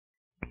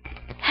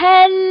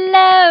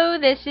Hello,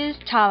 this is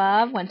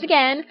Tala once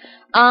again.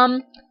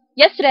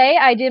 Yesterday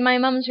I did my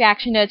mom's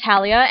reaction to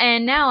Hetalia,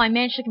 and now I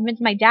managed to convince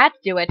my dad to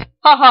do it.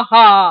 Ha ha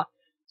ha!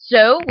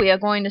 So, we are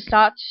going to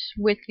start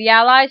with the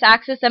Allies,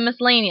 Axis, and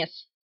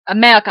Miscellaneous.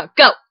 America,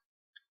 go!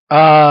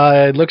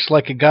 It looks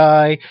like a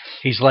guy.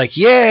 He's like,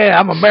 yeah,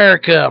 I'm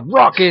America, I'm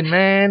rockin',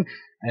 man.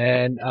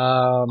 And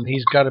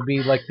he's got to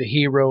be like the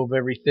hero of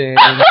everything.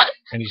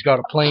 And he's got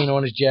a plane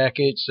on his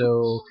jacket,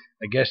 so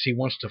I guess he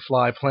wants to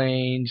fly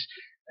planes.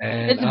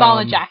 And It's a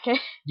bomber jacket.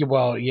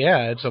 Well,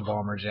 yeah, it's a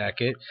bomber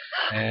jacket.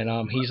 And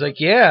he's like,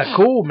 yeah,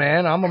 cool,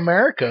 man, I'm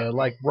America,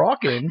 like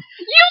rockin'.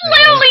 You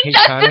literally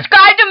just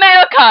described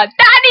America.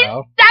 That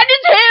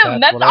is him.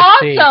 That's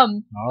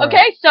awesome. Right.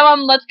 Okay, so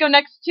let's go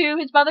next to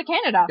his brother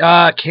Canada.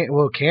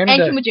 Canada.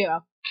 And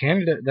Kimajiro.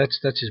 Canada,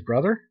 that's his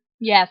brother?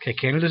 Yes. Okay,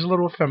 Canada's a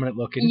little effeminate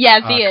looking.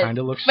 Yes, he is. Kind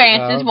of looks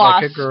Francis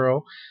like a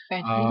girl.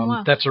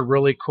 Francis That's a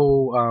really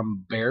cool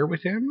bear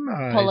with him.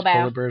 Polar bear.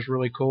 Polar bear is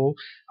really cool.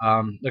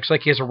 Looks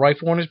like he has a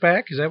rifle on his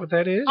back. Is that what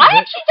that is? I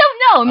actually don't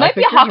know. It might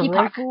be a hockey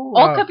puck.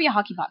 Or it could be a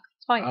hockey puck.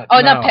 It's fine.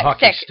 No,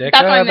 hockey stick.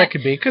 That's what I meant. That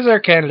could be, because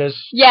they're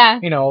Canada's. Yeah.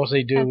 You know, all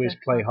they do is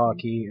play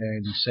hockey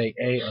and say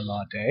a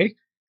lot, eh?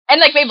 And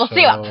like maple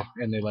syrup.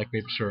 And they like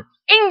maple syrup.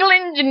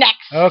 England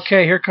next.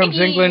 Okay, here comes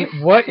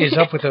England. What is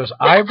up with those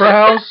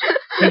eyebrows?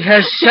 He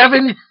has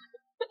 17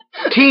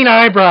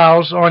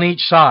 eyebrows on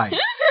each side.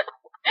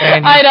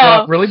 And he's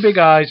got really big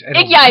eyes and a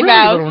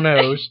really little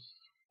nose.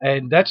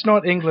 And that's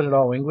not England at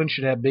all. England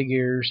should have big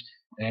ears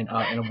and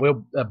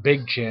a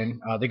big chin.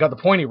 They got the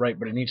pointy right,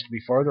 but it needs to be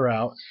farther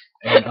out.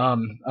 And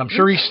I'm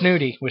sure he's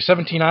snooty. With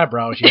 17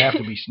 eyebrows, you have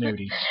to be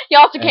snooty. He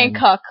also can't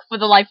cook for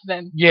the life of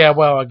him. Yeah,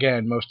 well,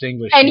 again, most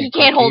English and he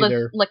can't hold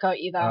his liquor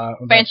either.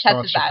 France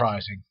has that.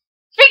 Surprising.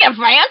 Speaking of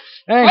France,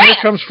 and here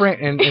comes France.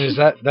 And is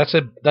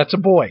that's a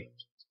boy?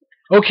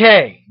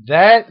 Okay,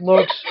 that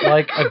looks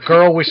like a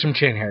girl with some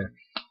chin hair.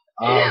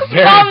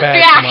 Very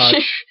bad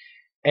much.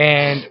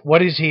 And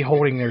what is he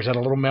holding there? Is that a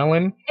little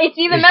melon? It's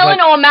either melon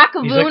or a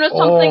macaroon or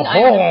something.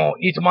 Oh,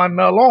 it's my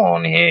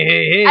melon. Hey,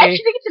 hey, hey. I actually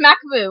think it's a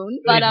macaroon.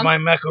 But, it's my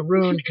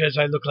macaroon because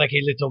I look like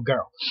a little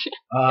girl.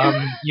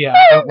 Yeah,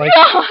 I don't like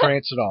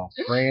France at all.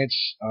 France,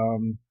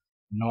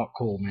 not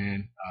cool,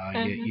 man.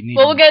 You need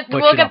we'll get the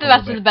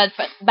rest of the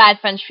bad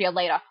French field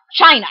later.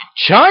 China.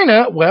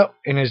 China? Well,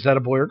 and is that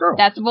a boy or girl?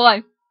 That's a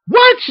boy.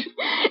 What?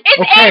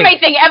 It's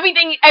everything.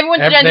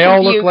 Everyone's gender They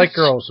all confused. look like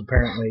girls,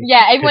 apparently.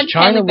 Yeah, everyone's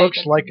China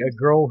looks like a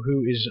girl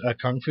who is a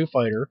kung fu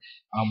fighter,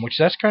 which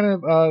that's kind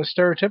of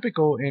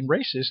stereotypical and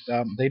racist.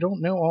 They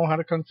don't know all how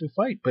to kung fu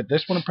fight, but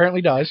this one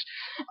apparently does.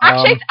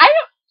 Actually, I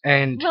don't.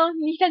 And well,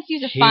 he tends to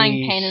use a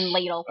frying pan and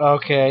ladle.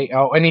 Okay.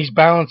 Oh, and he's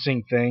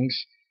balancing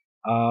things.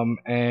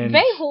 And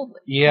very whole.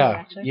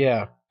 Yeah,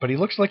 yeah. But he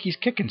looks like he's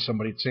kicking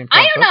somebody at the same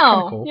time. I don't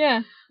know. Cool.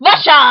 Yeah.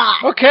 Russia.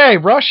 Okay,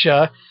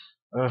 Russia.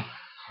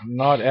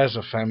 Not as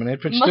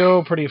effeminate, but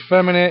still pretty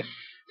effeminate.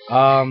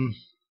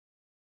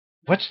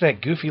 What's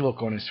that goofy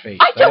look on his face?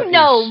 I don't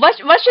know.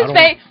 Russia's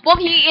very... Well,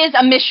 he is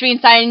a mystery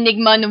inside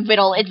enigma and a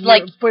riddle. It's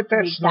like... But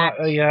that's not...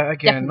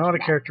 again, not a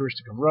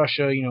characteristic of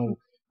Russia. You know,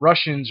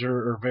 Russians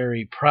are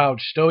very proud,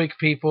 stoic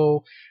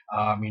people.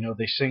 You know,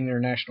 they sing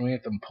their national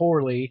anthem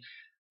poorly.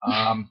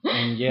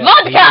 And yeah,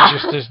 vodka! He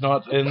just is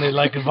not... And they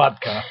like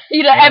vodka.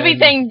 You know,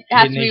 everything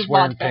has to be he's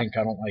wearing vodka. pink.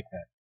 I don't like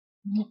that.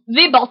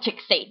 The Baltic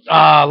states.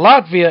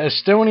 Latvia,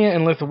 Estonia,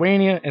 and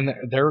Lithuania, and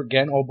they're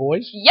again all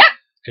boys. Yep.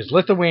 Because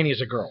Lithuania is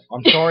a girl.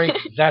 I'm sorry,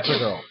 that's a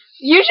girl.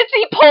 You should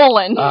see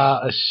Poland.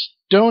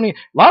 Estonia,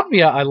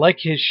 Latvia. I like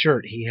his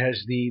shirt. He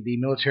has the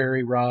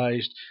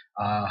militarized,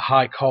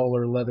 high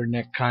collar, leather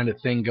neck kind of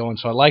thing going.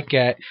 So I like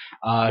that.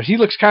 He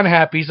looks kind of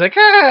happy. He's like,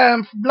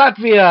 I'm from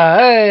Latvia,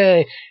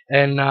 hey.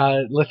 And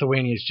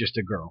Lithuania is just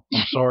a girl.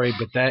 I'm sorry,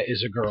 but that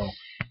is a girl.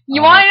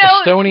 You want to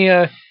know?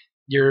 Estonia.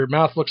 Your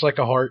mouth looks like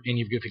a heart, and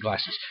you've goofy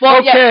glasses. Well,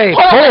 okay,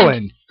 yeah,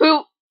 Poland.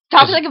 Who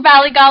talks like a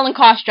valley girl in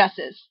cross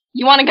dresses.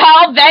 You want a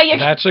girl? There you go.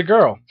 That's a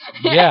girl.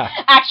 Yeah.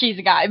 Actually, he's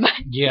a guy. But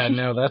yeah,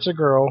 no, that's a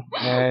girl,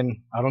 and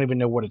I don't even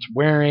know what it's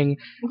wearing.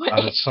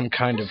 It's some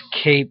kind of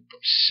cape,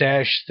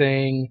 sash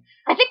thing.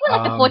 I think we're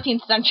like the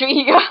 14th century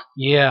here.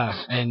 Yeah,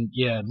 and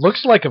yeah, it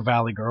looks like a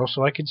valley girl,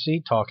 so I could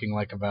see talking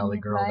like a valley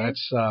girl. Right.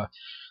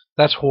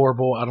 That's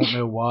horrible. I don't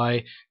know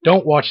why.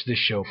 Don't watch this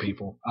show,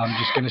 people. I'm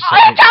just going to say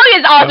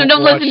Italia's awesome.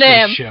 Don't listen to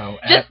him. Show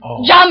just at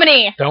all.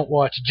 Germany. Don't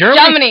watch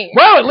Germany.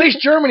 Well, at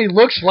least Germany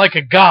looks like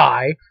a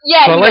guy.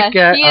 Yeah, so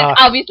he is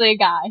obviously a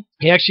guy.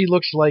 He actually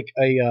looks like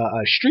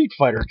a Street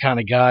Fighter kind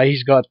of guy.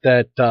 He's got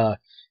that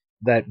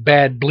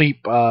bad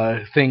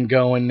bleep thing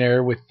going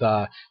there with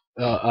the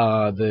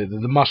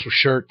muscle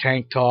shirt,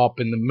 tank top,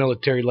 and the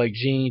military like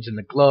jeans and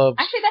the gloves.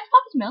 Actually, that's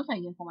Papa's military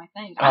uniform, I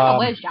think. I don't know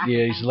where his jacket.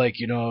 Yeah, he's like,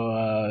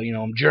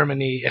 I'm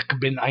Germany, ich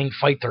bin ein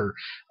Fighter.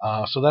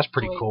 So that's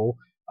pretty cool.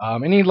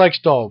 And he likes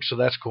dogs, so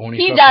that's cool. And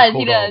he does.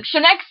 So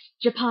next,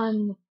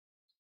 Japan.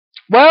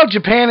 Well,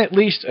 Japan, at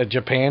least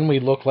Japan, we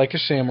look like a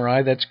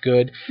samurai. That's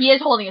good. He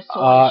is holding a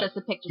sword. Just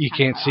the picture. You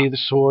can't see the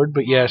sword,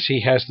 but yes,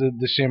 he has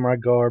the samurai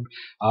garb.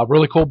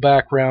 Really cool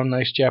background,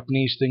 nice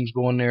Japanese things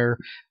going there.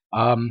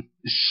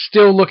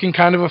 still looking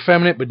kind of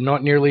effeminate, but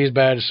not nearly as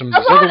bad as some of the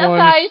other ones. A lot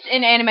of guys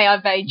in anime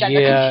are very gender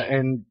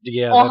and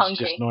that's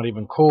hungry. Just not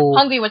even cool.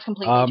 Hungry was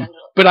completely genderless.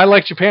 But I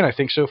like Japan. I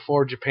think so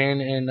far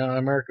Japan and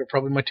America are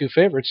probably my two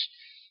favorites.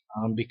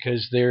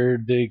 Because they're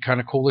the kind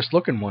of coolest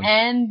looking ones.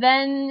 And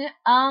then,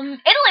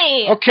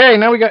 Italy! Okay,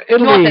 now we got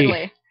Italy. North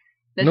Italy.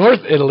 North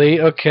Italy,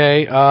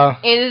 okay.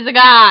 It is a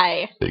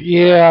guy.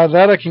 Yeah,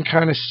 that I can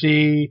kind of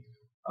see.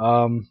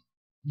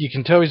 You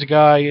can tell he's a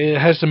guy. It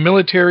has the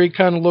military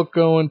kind of look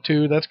going,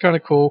 too. That's kind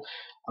of cool.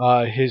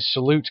 His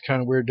salute's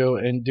kind of weird, though.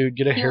 And, dude,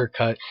 get a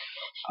haircut.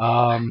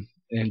 And,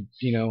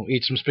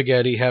 eat some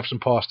spaghetti, have some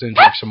pasta, and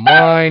drink some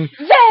wine.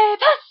 Yeah,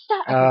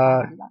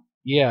 pasta!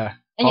 Yeah.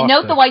 And you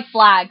note the white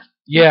flag.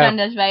 Yeah. Send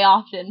us very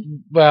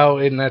often. Well,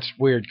 and that's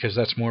weird because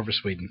that's more of a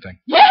Sweden thing.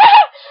 Yeah.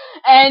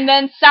 And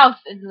then South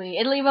Italy,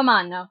 Italy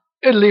Romano.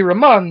 Italy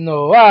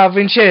Romano,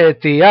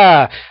 Vincetti,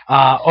 oh,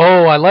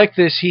 I like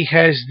this. He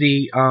has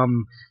the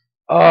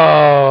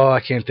I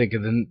can't think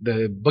of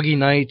the Boogie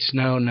Nights.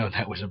 No,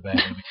 that was a bad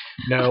movie.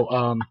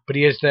 No, but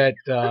he has that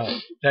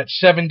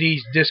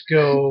 70s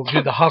disco,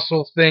 do the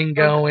hustle thing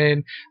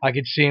going. I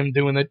could see him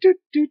doing the do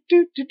do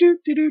do do do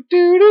do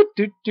do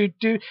do do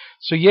do.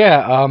 So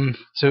yeah,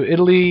 so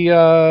Italy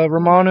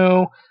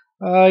Romano,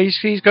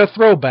 he's got a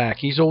throwback.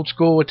 He's old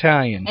school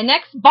Italian. And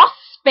next, boss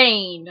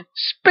Spain.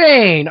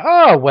 Spain.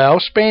 Oh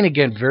well, Spain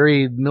again,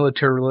 very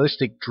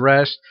militaristic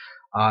dressed.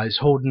 He's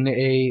holding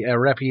a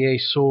rapier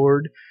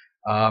sword.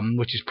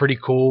 Which is pretty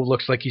cool.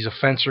 Looks like he's a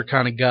fencer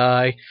kind of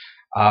guy.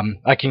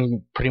 I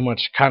can pretty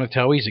much kind of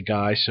tell he's a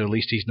guy, so at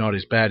least he's not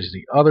as bad as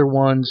the other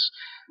ones.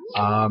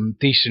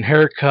 Decent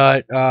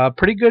haircut.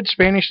 Pretty good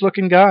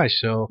Spanish-looking guy.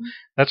 So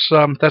that's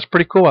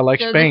pretty cool. I like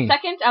Spain. The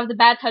second of the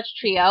Bad Touch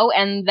trio,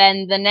 and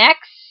then the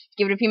next.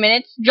 Give it a few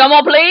minutes. Drum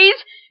roll, please.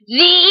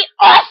 The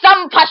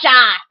awesome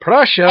Prussia.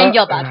 Prussia. And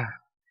Gilbert.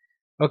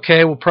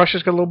 Okay, well,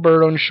 Prussia's got a little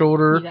bird on his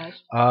shoulder. He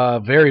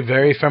does. Very,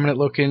 very feminine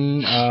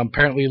looking.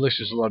 Apparently, he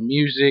listens to a lot of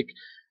music.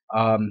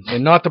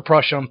 And not the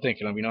Prussia I'm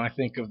thinking of. I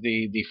think of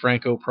the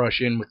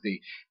Franco-Prussian with the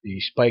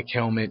spiked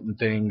helmet and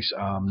things.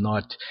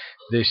 Not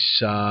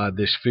this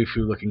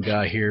foo-foo looking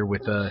guy here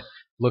with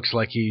looks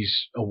like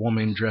he's a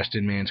woman dressed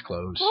in man's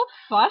clothes. Oh,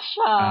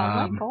 Prussia!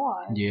 My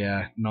God.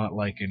 Yeah, not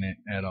liking it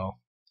at all.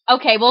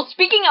 Okay, well,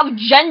 speaking of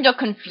gender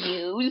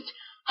confused,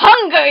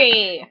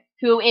 Hungary,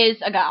 who is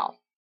a girl.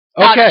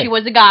 Okay. She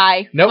was a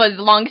guy for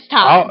the longest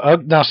time.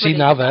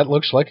 Now that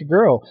looks like a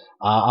girl.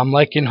 I'm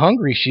liking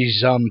Hungary.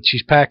 She's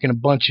packing a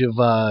bunch of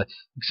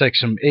looks like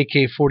some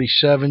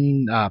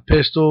AK-47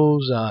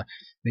 pistols.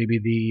 Maybe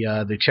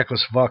the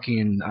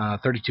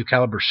Czechoslovakian 32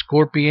 caliber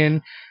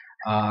Scorpion.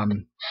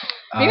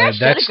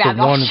 That's the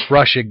one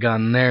Russia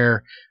gun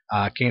there.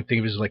 I can't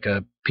think of it as like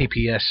a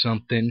PPS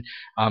something.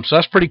 So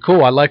that's pretty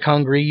cool. I like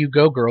Hungary. You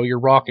go, girl.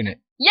 You're rocking it.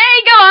 Yay,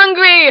 go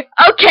Hungary!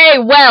 Okay,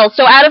 well,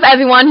 so out of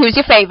everyone, who's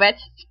your favorite?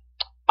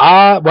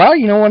 Well,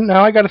 you know what?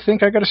 Now I got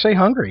to say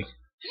Hungary.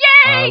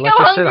 Yay, like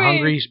go I said, Hungary!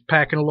 Hungry's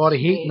packing a lot of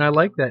heat, and I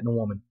like that in a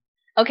woman.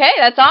 Okay,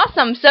 that's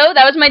awesome. So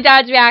that was my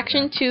dad's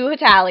reaction to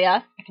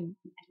Hetalia.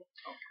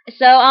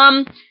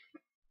 So,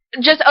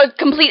 just a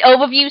complete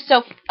overview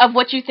of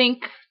what you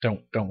think.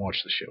 Don't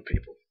watch the show,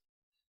 people.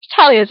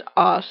 Hetalia's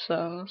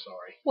awesome. I'm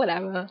sorry.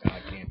 Whatever. I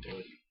can't do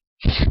it.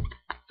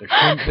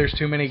 There's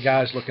too many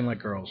guys looking like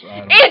girls.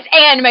 It's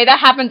anime. That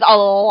happens a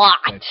lot.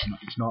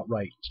 It's not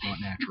right. It's not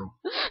natural.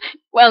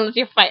 Well, it's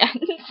your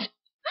fans.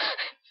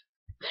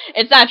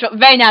 It's natural.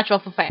 Very natural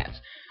for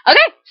fans.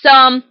 Okay,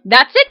 so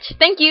that's it.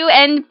 Thank you,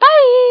 and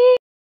bye!